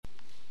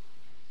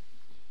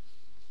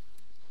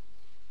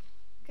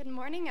Good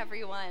morning,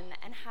 everyone,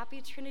 and happy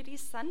Trinity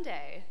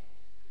Sunday.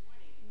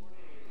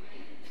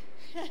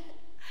 Good morning.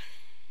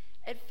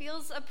 It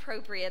feels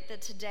appropriate that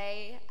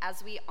today,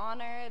 as we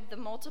honor the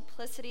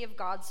multiplicity of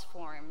God's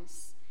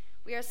forms,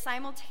 we are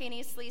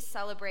simultaneously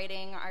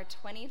celebrating our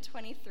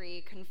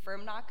 2023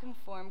 Confirm Not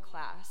Conform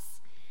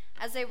class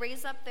as they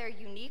raise up their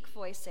unique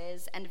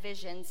voices and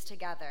visions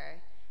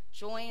together,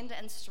 joined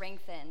and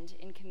strengthened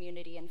in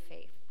community and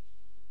faith.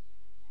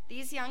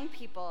 These young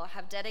people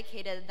have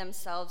dedicated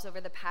themselves over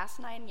the past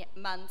 9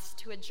 months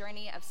to a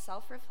journey of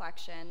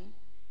self-reflection,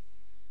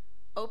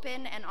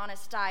 open and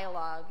honest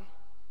dialogue,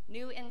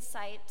 new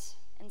insight,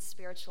 and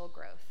spiritual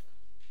growth.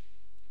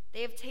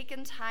 They have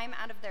taken time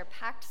out of their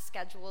packed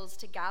schedules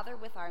to gather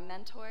with our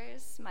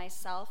mentors,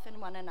 myself, and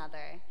one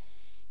another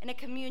in a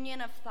communion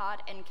of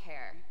thought and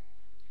care,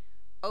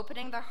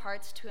 opening their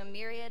hearts to a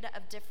myriad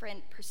of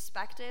different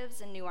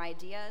perspectives and new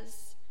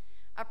ideas,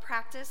 a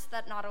practice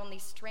that not only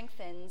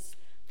strengthens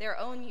their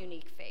own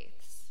unique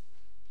faiths,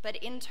 but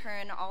in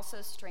turn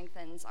also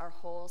strengthens our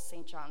whole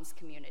St. John's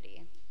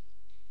community.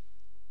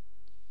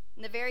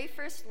 In the very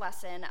first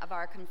lesson of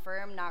our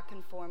Confirm Not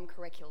Conform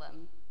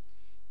curriculum,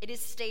 it is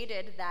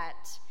stated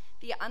that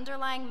the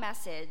underlying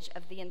message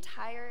of the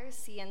entire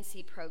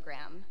CNC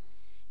program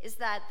is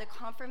that the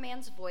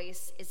confirmand's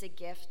voice is a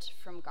gift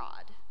from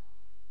God.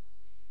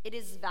 It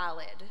is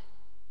valid,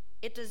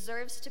 it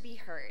deserves to be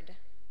heard,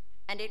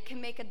 and it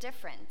can make a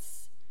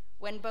difference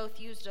when both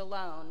used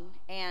alone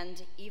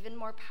and, even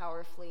more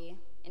powerfully,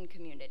 in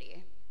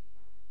community.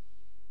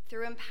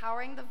 Through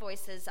empowering the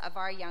voices of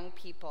our young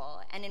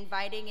people and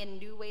inviting in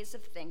new ways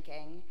of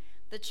thinking,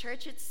 the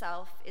church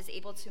itself is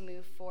able to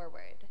move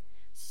forward,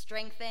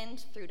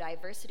 strengthened through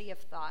diversity of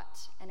thought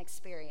and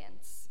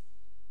experience.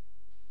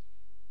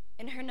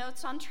 In her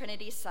notes on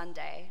Trinity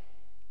Sunday,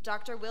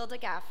 Dr. Wilda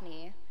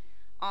Gaffney,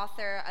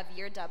 author of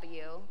Year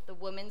W, the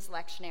women's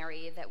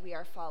lectionary that we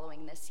are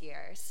following this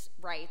year,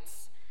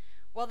 writes,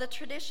 "While the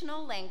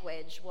traditional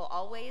language will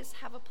always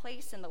have a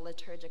place in the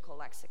liturgical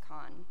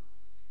lexicon,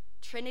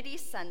 Trinity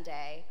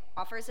Sunday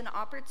offers an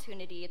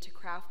opportunity to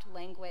craft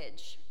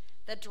language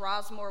that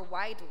draws more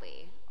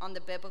widely on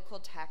the biblical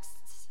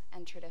texts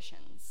and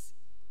traditions."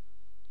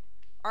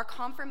 Our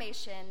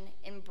confirmation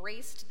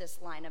embraced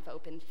this line of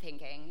open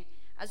thinking,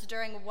 as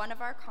during one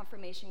of our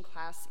confirmation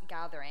class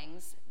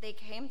gatherings, they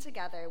came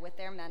together with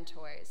their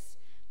mentors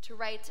to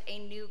write a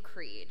new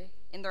creed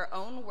in their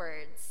own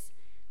words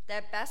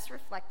that best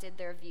reflected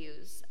their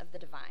views of the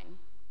divine.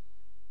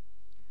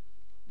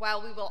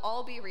 While we will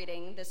all be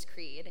reading this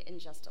creed in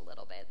just a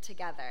little bit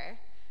together,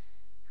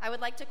 I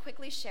would like to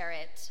quickly share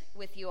it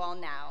with you all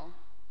now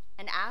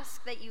and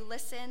ask that you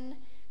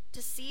listen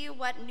to see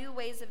what new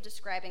ways of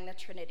describing the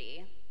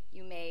Trinity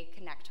you may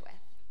connect with.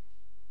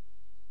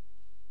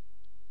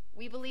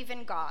 We believe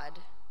in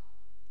God,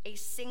 a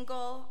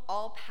single,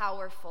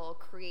 all-powerful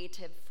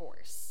creative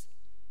force,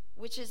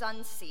 which is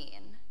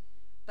unseen,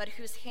 but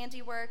whose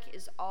handiwork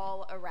is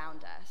all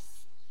around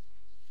us.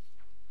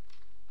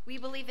 We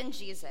believe in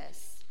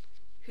Jesus,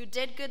 who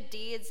did good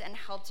deeds and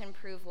helped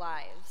improve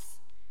lives,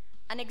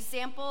 an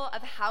example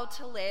of how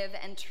to live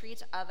and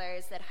treat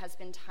others that has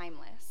been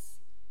timeless,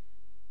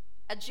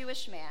 a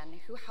Jewish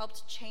man who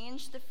helped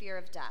change the fear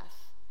of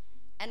death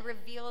and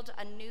revealed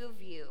a new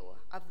view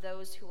of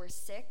those who were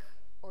sick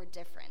or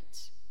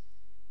different,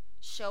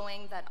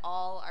 showing that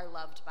all are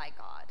loved by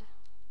God.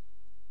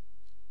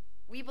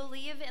 We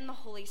believe in the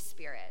Holy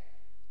Spirit,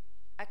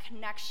 a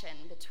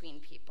connection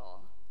between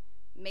people,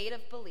 made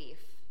of belief,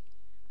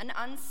 an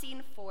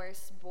unseen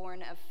force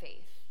born of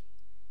faith,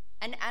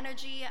 an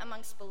energy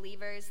amongst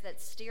believers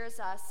that steers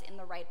us in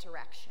the right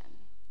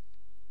direction,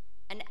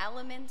 an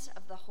element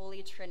of the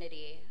Holy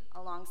Trinity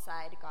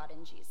alongside God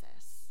and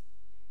Jesus.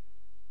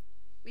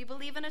 We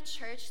believe in a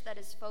church that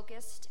is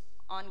focused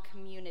on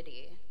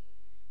community,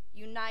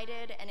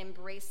 united and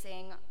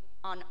embracing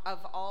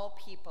of all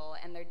people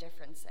and their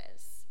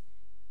differences,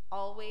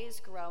 always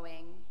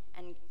growing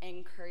and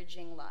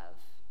encouraging love.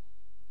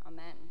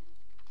 Amen.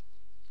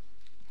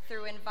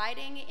 Through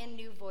inviting in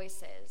new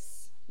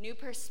voices, new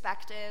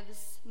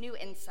perspectives, new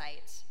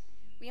insight,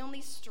 we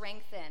only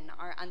strengthen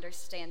our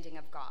understanding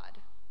of God.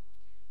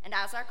 And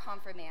as our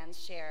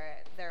confirmands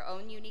share their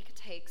own unique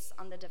takes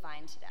on the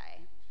divine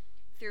today,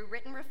 through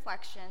written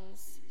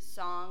reflections,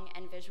 song,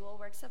 and visual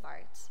works of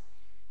art,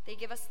 they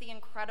give us the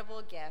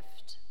incredible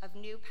gift of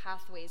new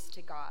pathways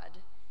to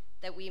God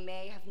that we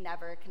may have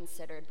never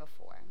considered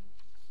before.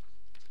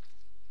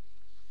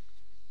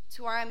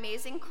 To our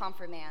amazing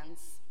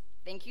confirmands,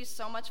 thank you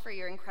so much for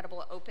your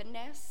incredible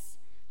openness,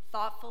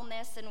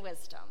 thoughtfulness, and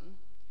wisdom.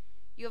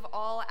 You have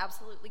all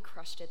absolutely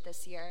crushed it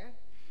this year,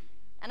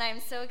 and I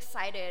am so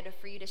excited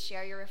for you to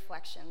share your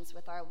reflections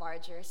with our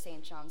larger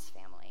St. John's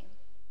family.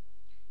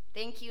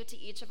 Thank you to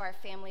each of our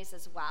families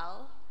as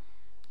well,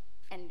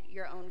 and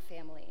your own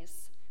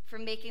families, for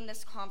making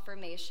this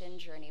confirmation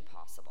journey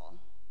possible.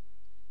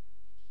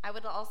 I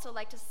would also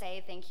like to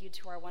say thank you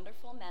to our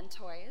wonderful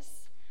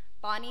mentors,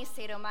 Bonnie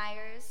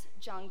Sato-Myers,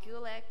 John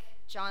Gulick,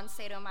 John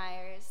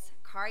Sato-Myers,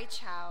 Kari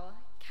Chow,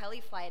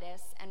 Kelly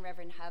Flightus, and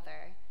Reverend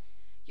Heather.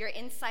 Your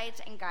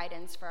insight and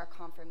guidance for our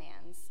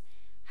confirmands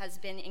has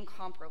been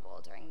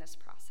incomparable during this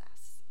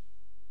process.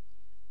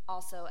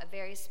 Also, a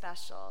very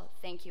special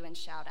thank you and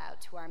shout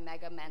out to our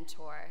mega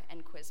mentor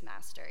and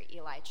quizmaster,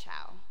 Eli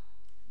Chow.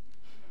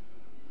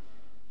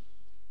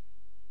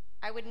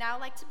 I would now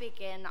like to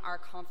begin our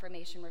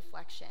confirmation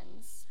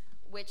reflections,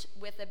 which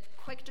with a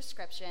quick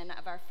description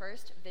of our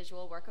first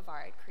visual work of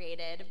art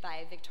created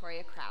by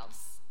Victoria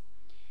Kraus.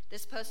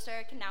 This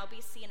poster can now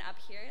be seen up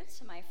here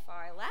to my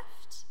far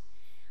left,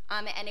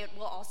 and it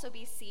will also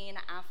be seen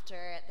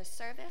after the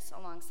service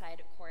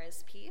alongside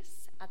Cora's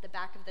piece at the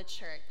back of the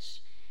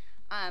church.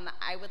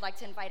 I would like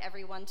to invite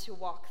everyone to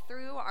walk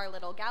through our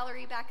little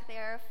gallery back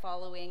there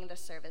following the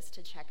service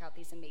to check out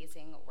these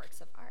amazing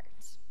works of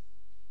art.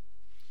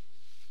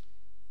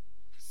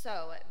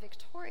 So,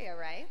 Victoria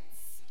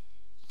writes,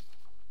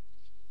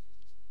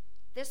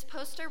 "This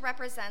poster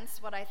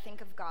represents what I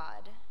think of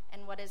God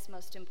and what is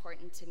most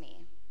important to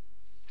me.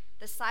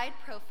 The side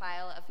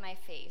profile of my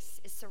face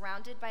is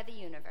surrounded by the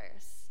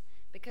universe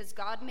because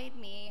God made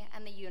me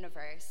and the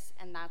universe,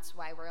 and that's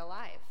why we're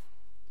alive.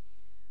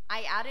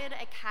 I added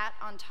a cat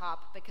on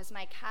top because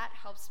my cat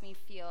helps me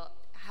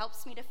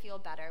to feel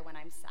better when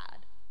I'm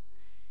sad.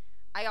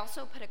 I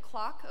also put a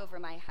clock over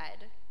my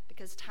head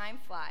because time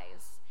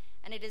flies,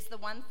 and it is the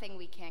one thing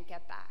we can't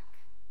get back.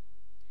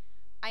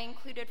 I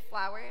included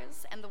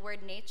flowers and the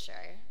word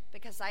nature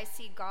because I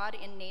see God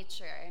in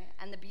nature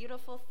and the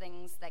beautiful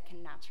things that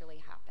can naturally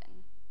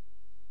happen.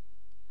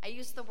 I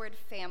used the word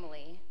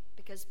family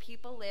because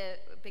people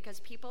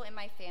in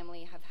my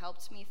family have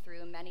helped me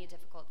through many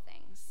difficult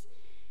things,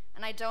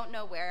 and I don't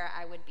know where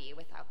I would be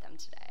without them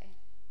today.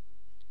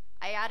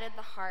 I added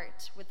the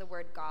heart with the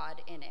word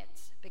God in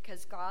it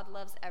because God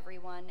loves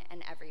everyone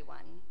and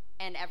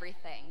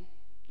everything,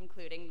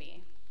 including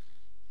me."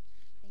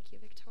 Thank you,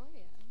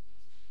 Victoria.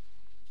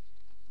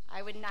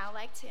 I would now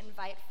like to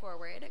invite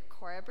forward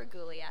Cora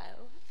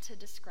Berguglio to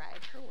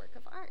describe her work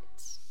of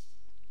art.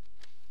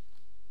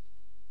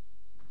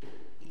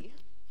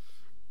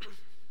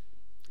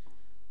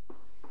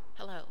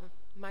 Hello,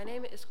 my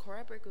name is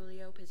Cora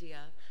Berguglio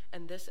Pizia,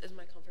 and this is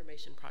my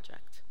confirmation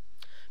project.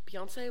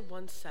 Beyonce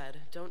once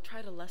said, "Don't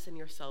try to lessen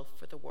yourself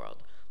for the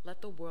world.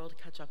 Let the world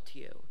catch up to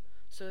you.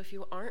 So if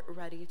you aren't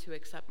ready to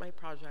accept my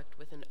project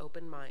with an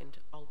open mind,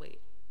 I'll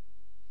wait."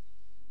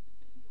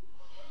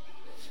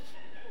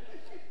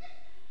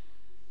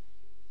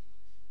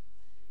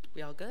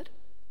 We all good?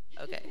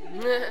 Okay.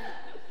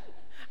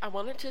 I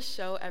wanted to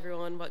show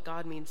everyone what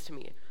God means to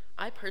me.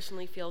 I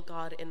personally feel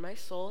God in my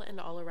soul and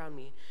all around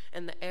me,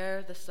 in the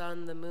air, the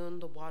sun, the moon,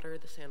 the water,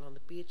 the sand on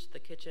the beach, the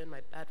kitchen, my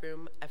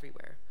bedroom,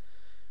 everywhere.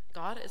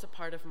 God is a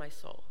part of my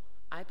soul.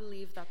 I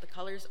believe that the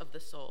colors of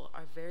the soul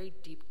are very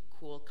deep,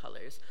 cool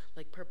colors,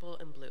 like purple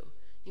and blue.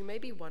 You may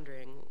be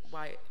wondering,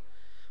 why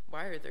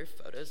are there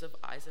photos of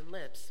eyes and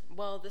lips?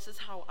 Well, this is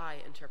how I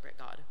interpret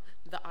God.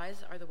 The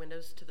eyes are the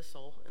windows to the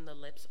soul, and the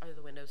lips are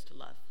the windows to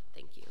love.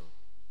 Thank you.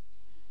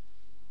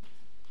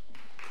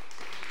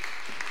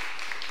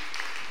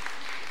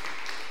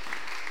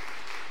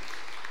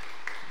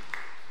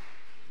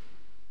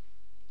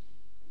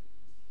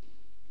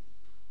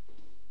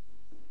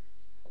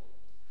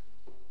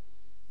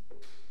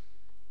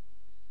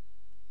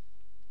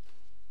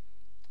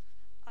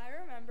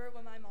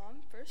 When my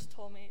mom first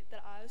told me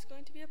that I was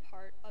going to be a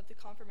part of the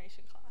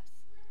confirmation class.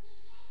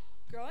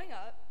 Growing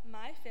up,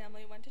 my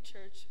family went to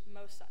church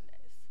most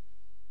Sundays.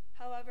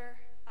 However,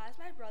 as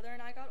my brother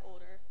and I got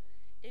older,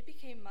 it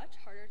became much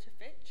harder to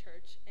fit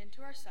church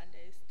into our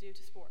Sundays due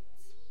to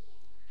sports.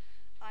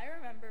 I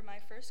remember my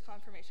first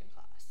confirmation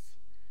class.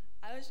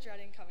 I was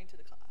dreading coming to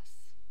the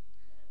class.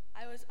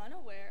 I was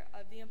unaware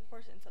of the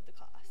importance of the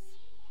class.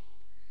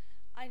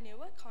 I knew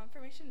what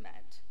confirmation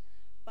meant,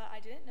 but I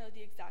didn't know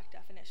the exact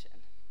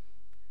definition.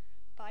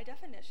 By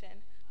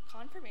definition,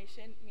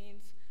 confirmation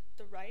means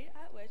the rite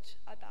at which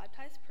a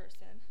baptized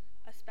person,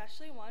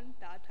 especially one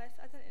baptized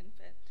as an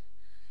infant,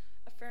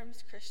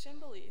 affirms Christian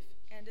belief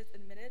and is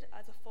admitted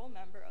as a full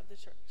member of the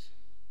church.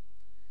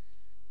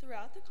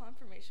 Throughout the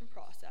confirmation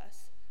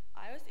process,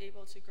 I was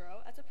able to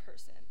grow as a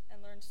person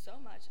and learn so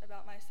much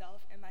about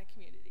myself and my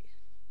community.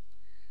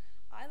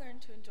 I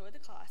learned to enjoy the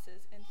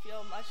classes and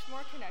feel much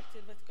more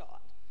connected with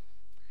God.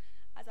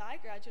 As I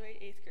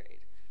graduate 8th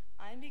grade,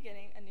 I'm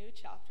beginning a new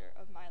chapter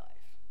of my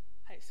life,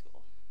 high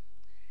school.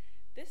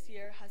 This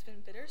year has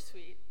been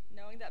bittersweet,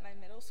 knowing that my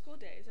middle school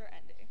days are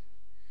ending,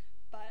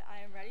 but I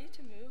am ready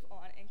to move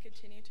on and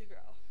continue to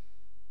grow.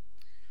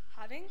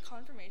 Having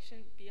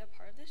confirmation be a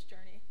part of this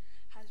journey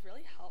has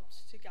really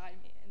helped to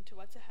guide me into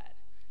what's ahead,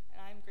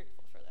 and I'm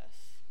grateful for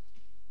this.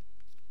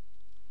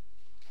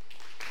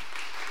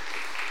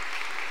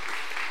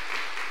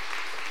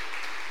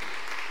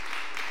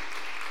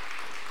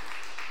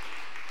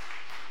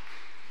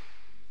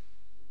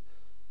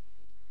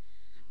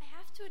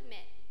 To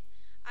admit,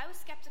 I was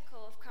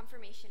skeptical of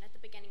confirmation at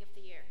the beginning of the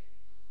year.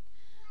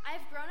 I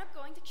have grown up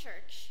going to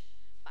church,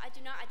 but I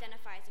do not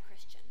identify as a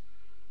Christian.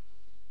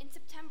 In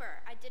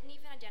September, I didn't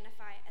even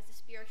identify as a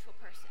spiritual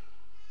person.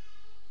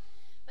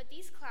 but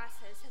these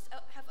classes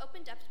have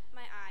opened up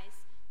my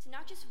eyes to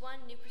not just one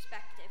new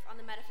perspective on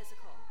the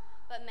metaphysical,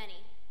 but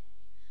many.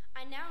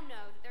 I now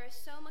know that there is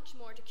so much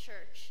more to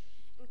church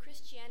and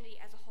Christianity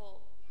as a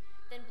whole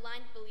than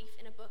blind belief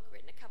in a book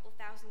written a couple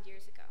thousand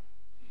years ago.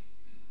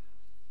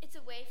 It's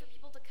a way for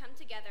people to come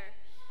together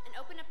and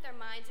open up their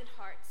minds and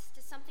hearts to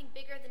something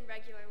bigger than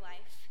regular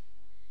life,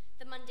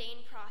 the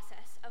mundane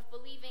process of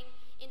believing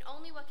in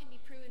only what can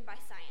be proven by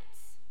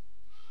science.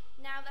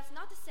 Now, that's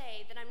not to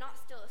say that I'm not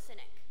still a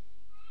cynic.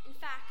 In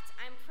fact,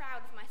 I'm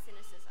proud of my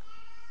cynicism.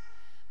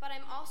 But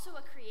I'm also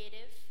a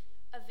creative,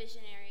 a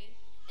visionary,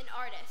 an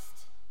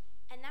artist,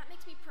 and that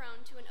makes me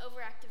prone to an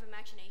overactive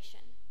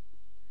imagination.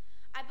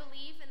 I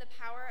believe in the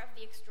power of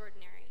the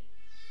extraordinary,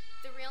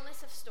 the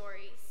realness of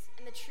stories,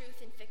 and the truth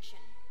in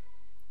fiction.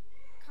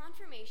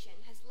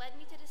 Confirmation has led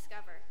me to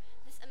discover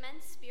this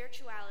immense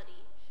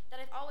spirituality that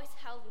I've always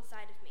held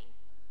inside of me,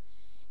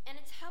 and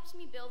it's helped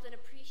me build an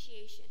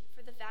appreciation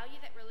for the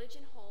value that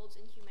religion holds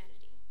in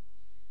humanity.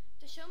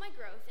 To show my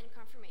growth in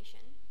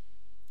confirmation,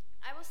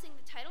 I will sing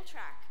the title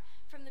track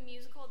from the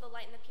musical The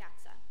Light in the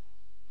Piazza.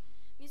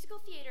 Musical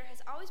theater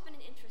has always been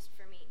an interest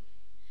for me,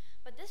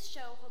 but this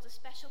show holds a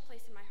special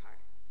place in my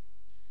heart.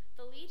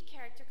 The lead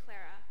character,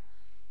 Clara,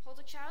 holds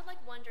a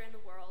childlike wonder in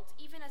the world,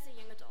 even as a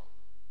young adult.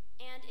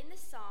 And in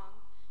this song,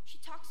 she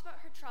talks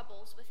about her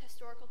troubles with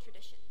historical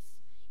traditions,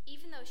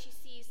 even though she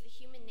sees the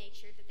human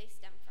nature that they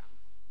stem from.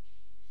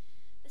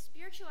 The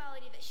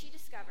spirituality that she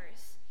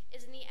discovers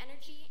is in the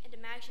energy and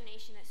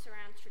imagination that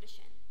surrounds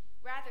tradition,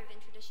 rather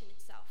than tradition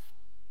itself,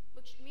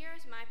 which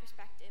mirrors my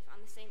perspective on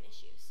the same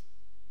issues.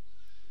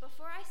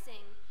 Before I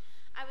sing,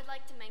 I would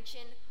like to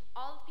mention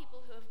all the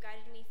people who have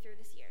guided me through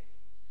this year.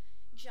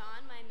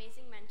 John, my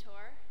amazing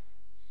mentor,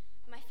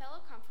 my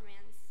fellow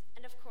confirmands,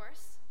 and of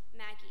course,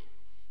 Maggie,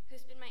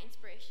 who's been my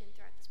inspiration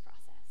throughout this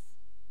process.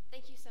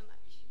 Thank you so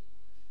much.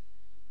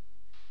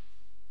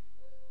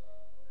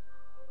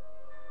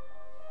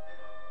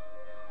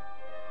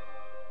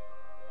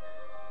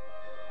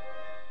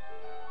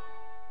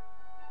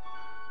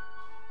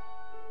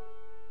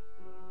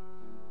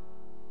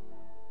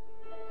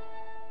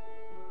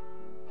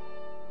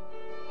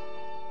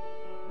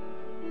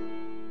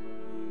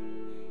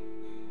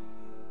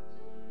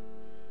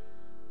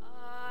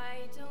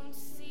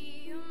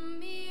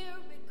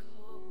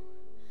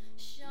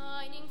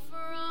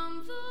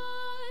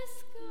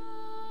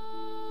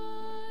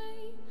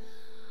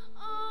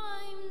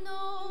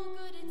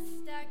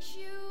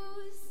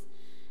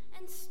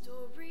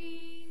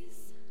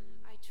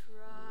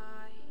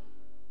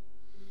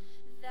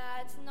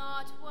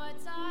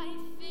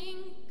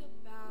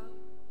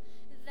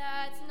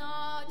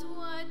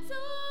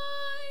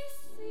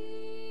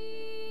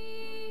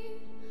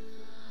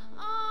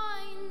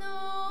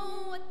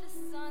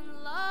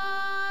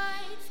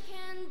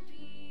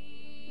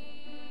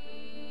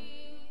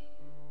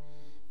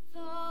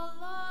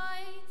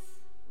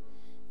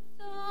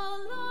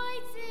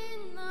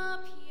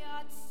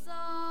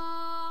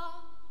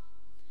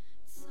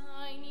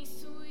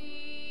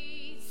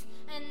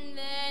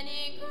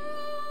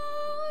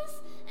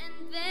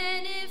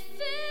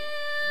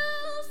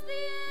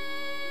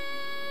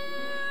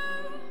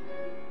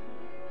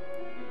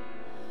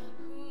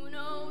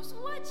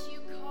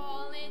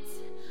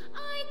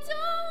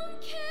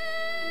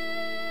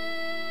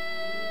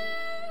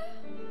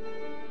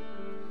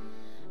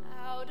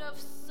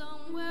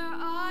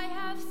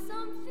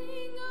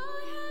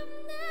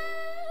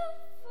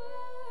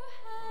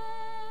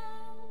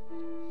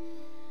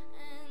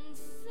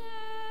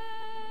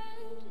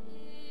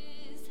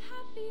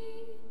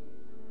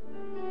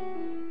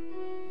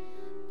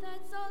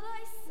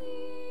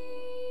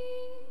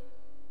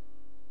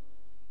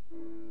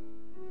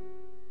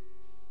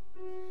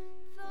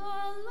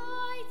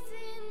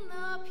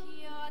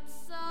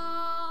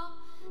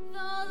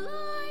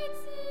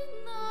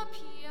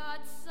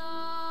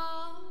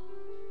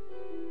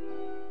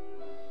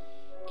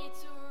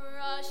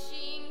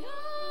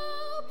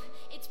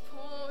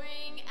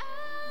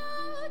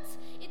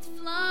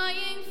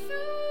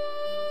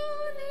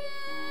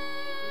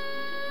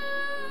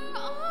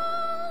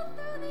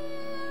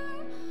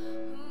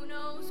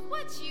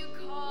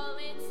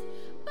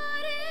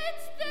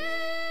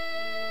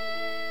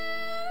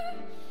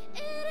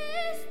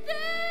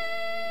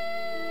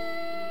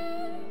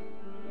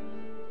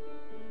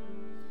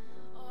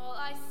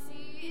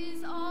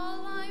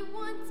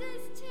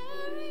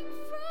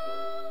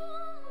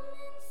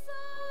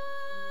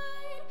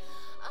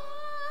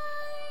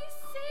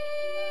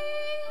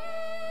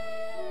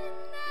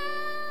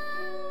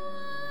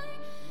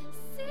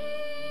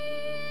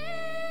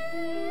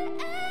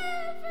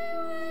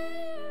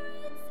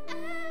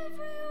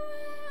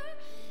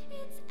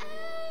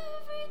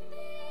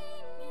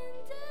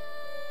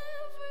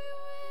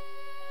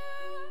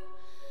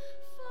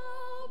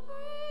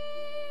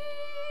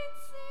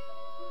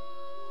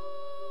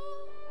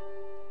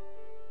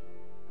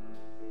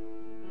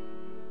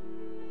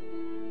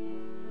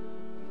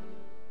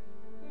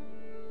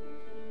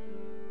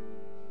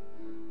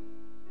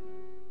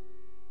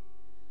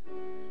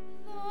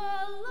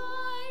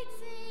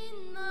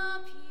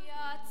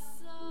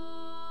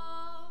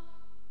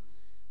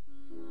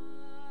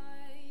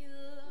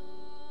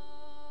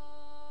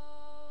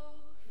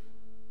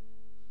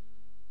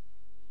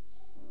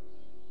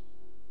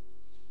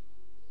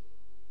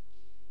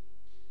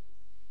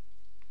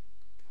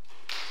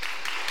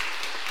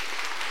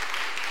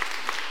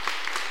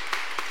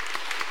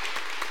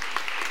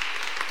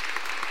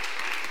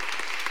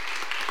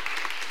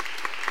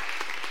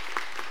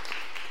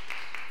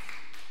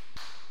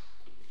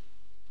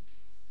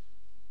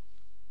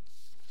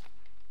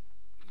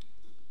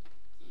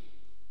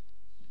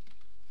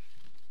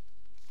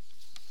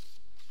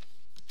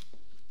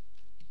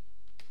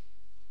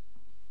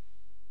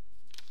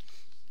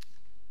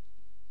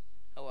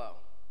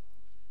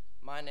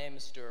 My name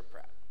is Stuart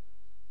Pratt.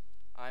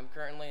 I'm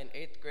currently an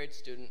 8th grade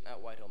student at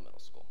Whitehill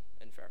Middle School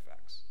in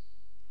Fairfax.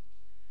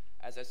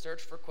 As I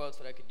searched for quotes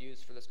that I could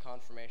use for this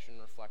confirmation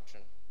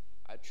reflection,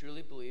 I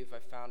truly believe I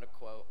found a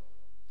quote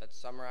that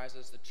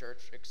summarizes the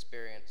church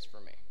experience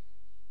for me.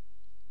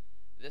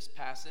 This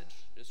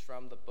passage is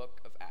from the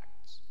book of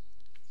Acts.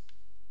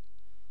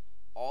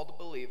 All the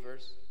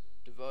believers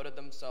devoted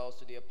themselves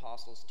to the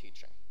apostles'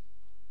 teaching,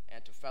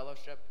 and to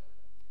fellowship,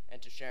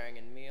 and to sharing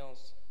in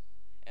meals,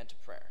 and to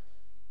prayer.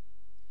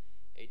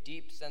 A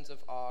deep sense of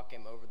awe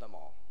came over them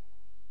all,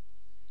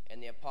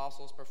 and the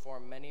apostles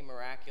performed many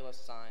miraculous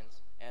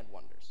signs and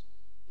wonders.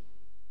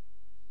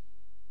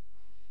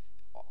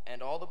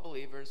 And all the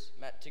believers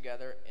met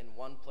together in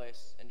one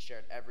place and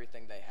shared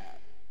everything they had.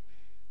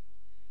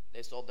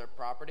 They sold their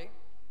property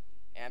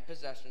and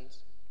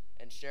possessions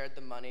and shared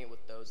the money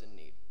with those in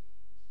need.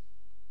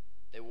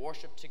 They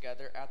worshiped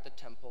together at the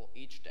temple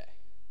each day,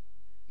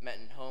 met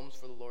in homes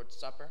for the Lord's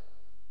Supper,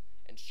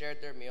 and shared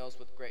their meals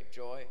with great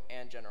joy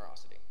and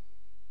generosity,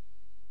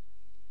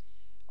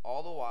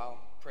 all the while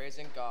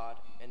praising God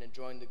and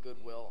enjoying the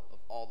goodwill of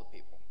all the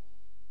people.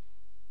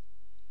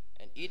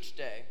 And each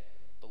day,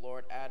 the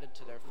Lord added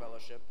to their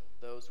fellowship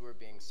those who were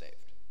being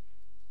saved.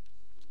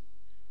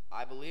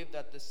 I believe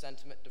that this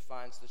sentiment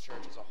defines the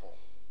church as a whole,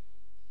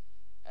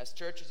 as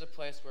church is a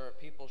place where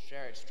people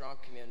share a strong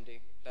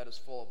community that is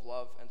full of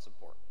love and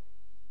support.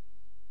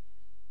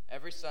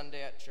 Every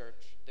Sunday at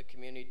church, the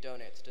community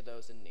donates to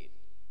those in need.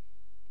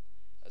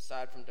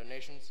 Aside from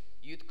donations,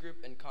 youth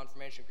group and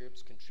confirmation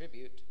groups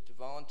contribute to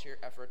volunteer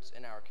efforts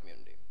in our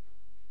community.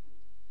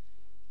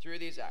 Through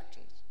these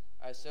actions,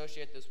 I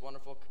associate this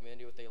wonderful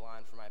community with a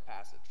line from my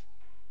passage.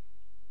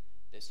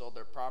 They sold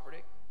their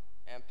property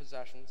and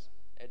possessions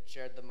and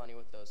shared the money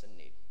with those in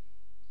need.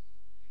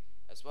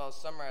 As well as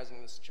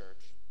summarizing this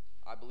church,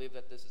 I believe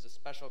that this is a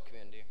special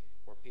community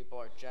where people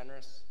are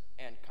generous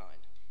and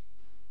kind,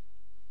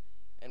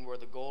 and where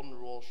the golden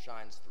rule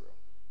shines through.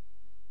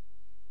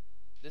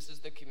 This is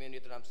the community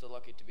that I'm so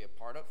lucky to be a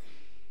part of,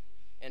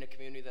 and a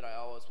community that I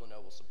always will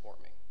know will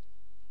support me.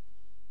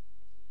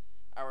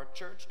 Our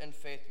church and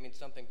faith means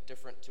something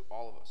different to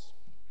all of us.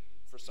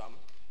 For some,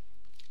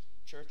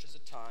 church is a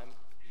time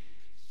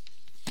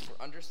for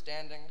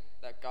understanding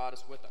that God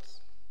is with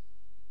us.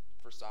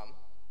 For some,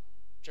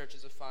 church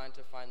is a time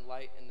to find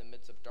light in the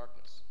midst of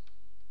darkness.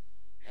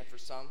 And for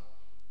some,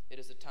 it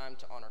is a time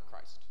to honor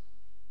Christ.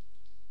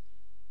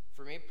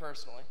 For me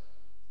personally,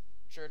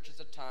 church is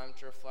a time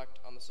to reflect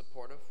on the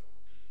supportive,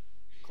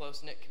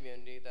 close-knit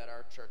community that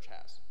our church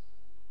has.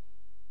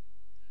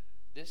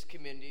 This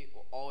community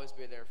will always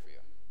be there for you,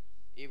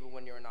 even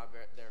when you are not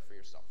there for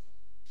yourself,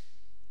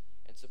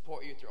 and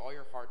support you through all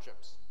your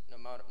hardships, no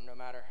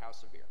matter how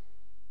severe.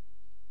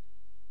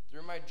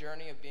 Through my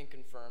journey of being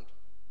confirmed,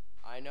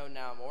 I know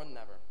now more than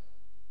ever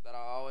that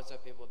I'll always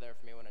have people there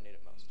for me when I need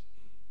it most.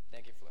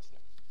 Thank you for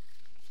listening.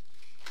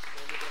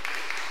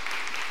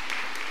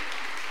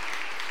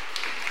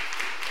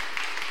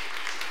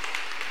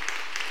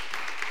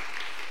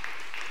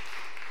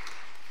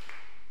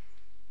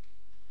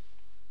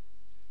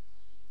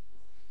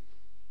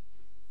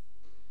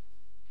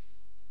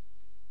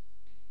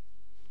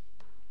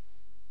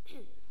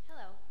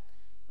 Hello,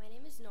 my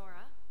name is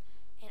Nora,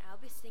 and I'll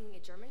be singing a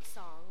German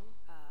song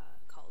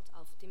called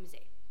Auf dem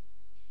See.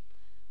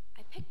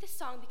 I picked this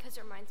song because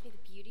it reminds me of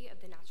the beauty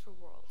of the natural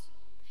world.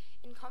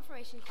 In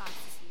confirmation class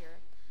this year,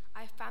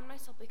 I found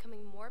myself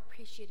becoming more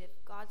appreciative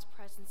of God's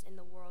presence in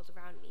the world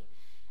around me,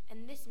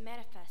 and this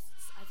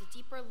manifests as a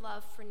deeper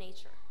love for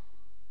nature.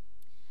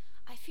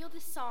 I feel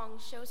this song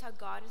shows how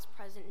God is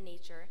present in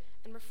nature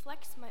and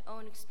reflects my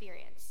own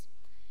experience.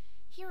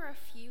 Here are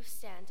a few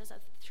stanzas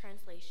of the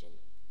translation,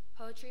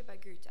 poetry by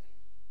Goethe.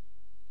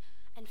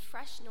 And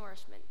fresh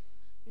nourishment,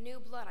 new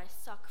blood I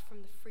suck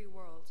from the free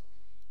world.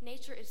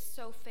 Nature is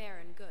so fair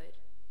and good.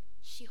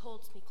 She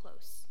holds me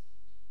close.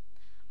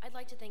 I'd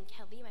like to thank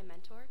Kelly, my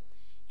mentor,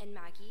 and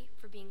Maggie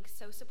for being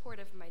so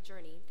supportive of my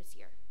journey this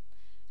year.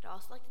 I'd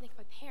also like to thank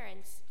my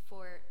parents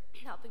for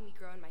helping me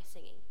grow in my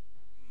singing.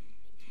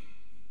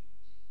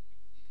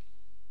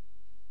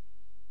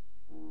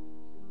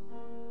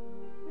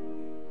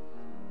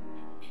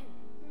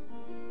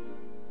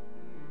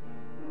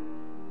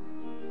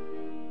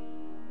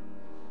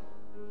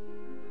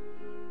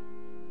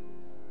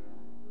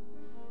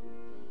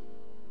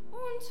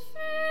 Und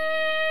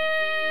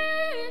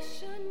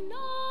frische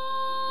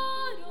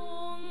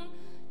Nahrung,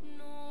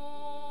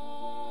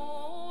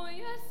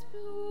 neues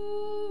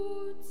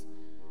Blut,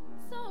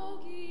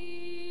 saug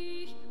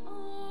ich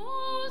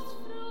aus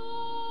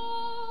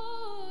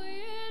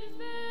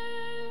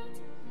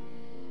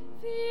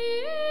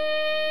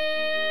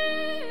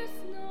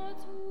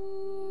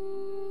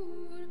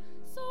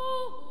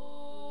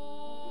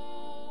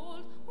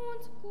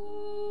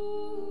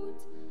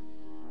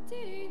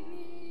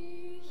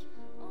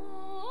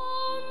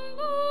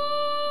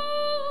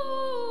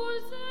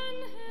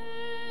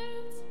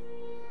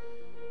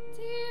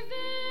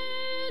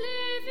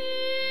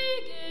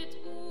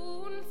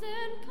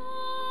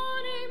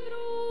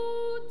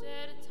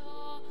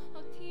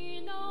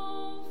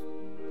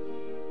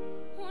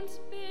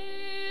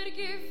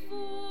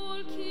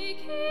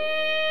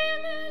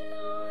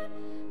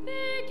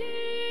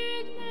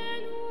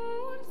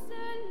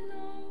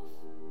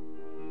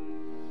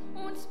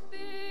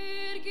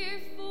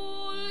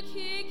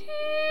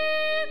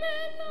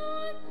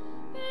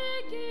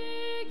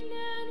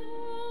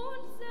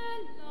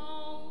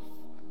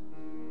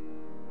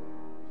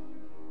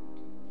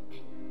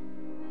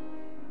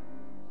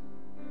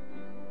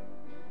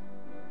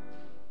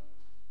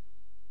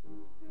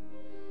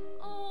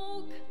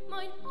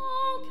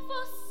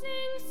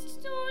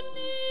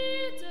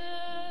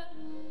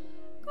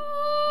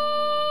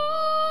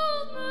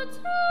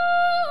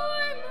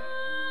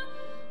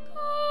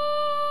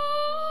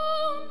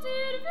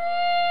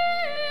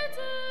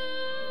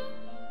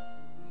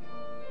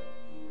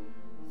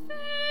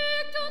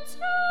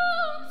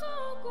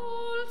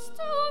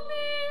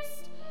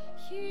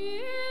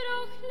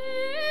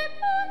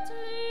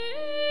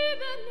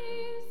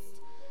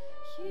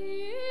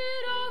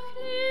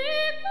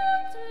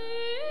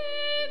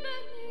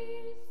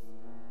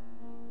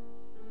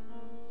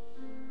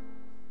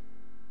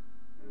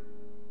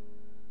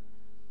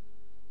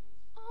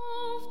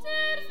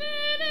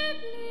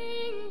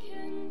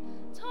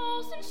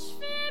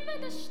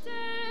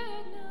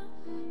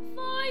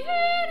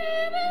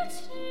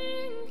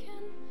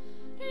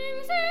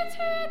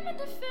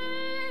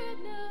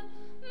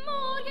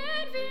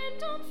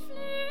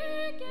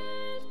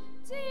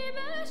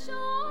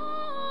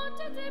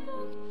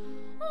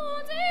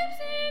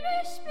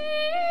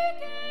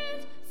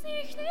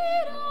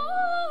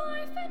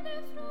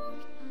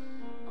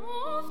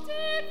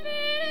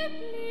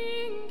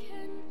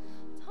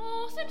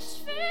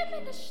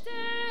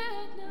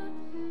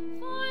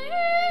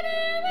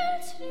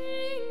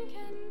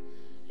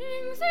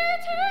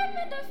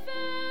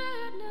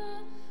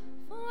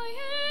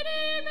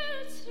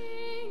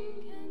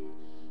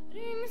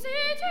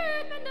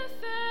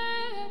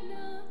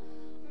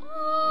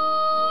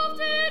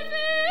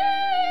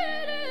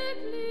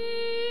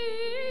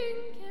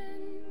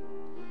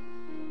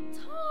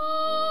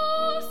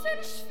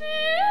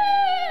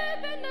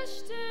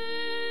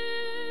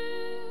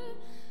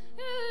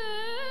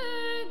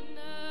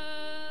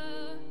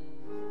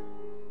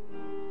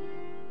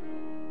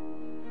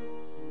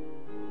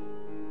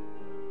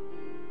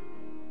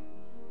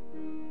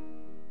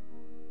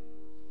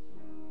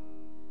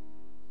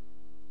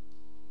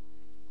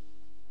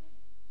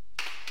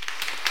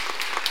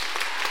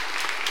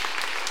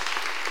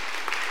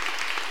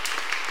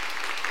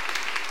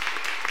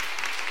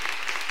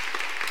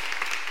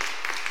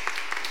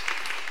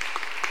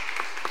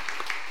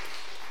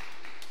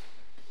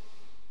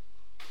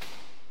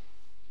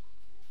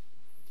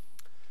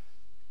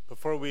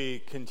Before we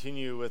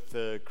continue with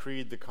the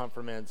creed the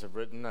confirmands have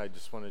written, I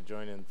just want to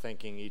join in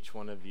thanking each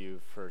one of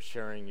you for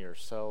sharing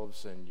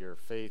yourselves and your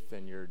faith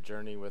and your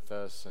journey with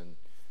us. And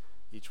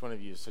each one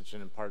of you is such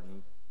an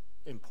important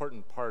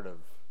part of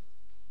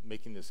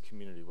making this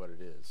community what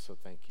it is. So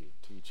thank you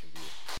to each of you.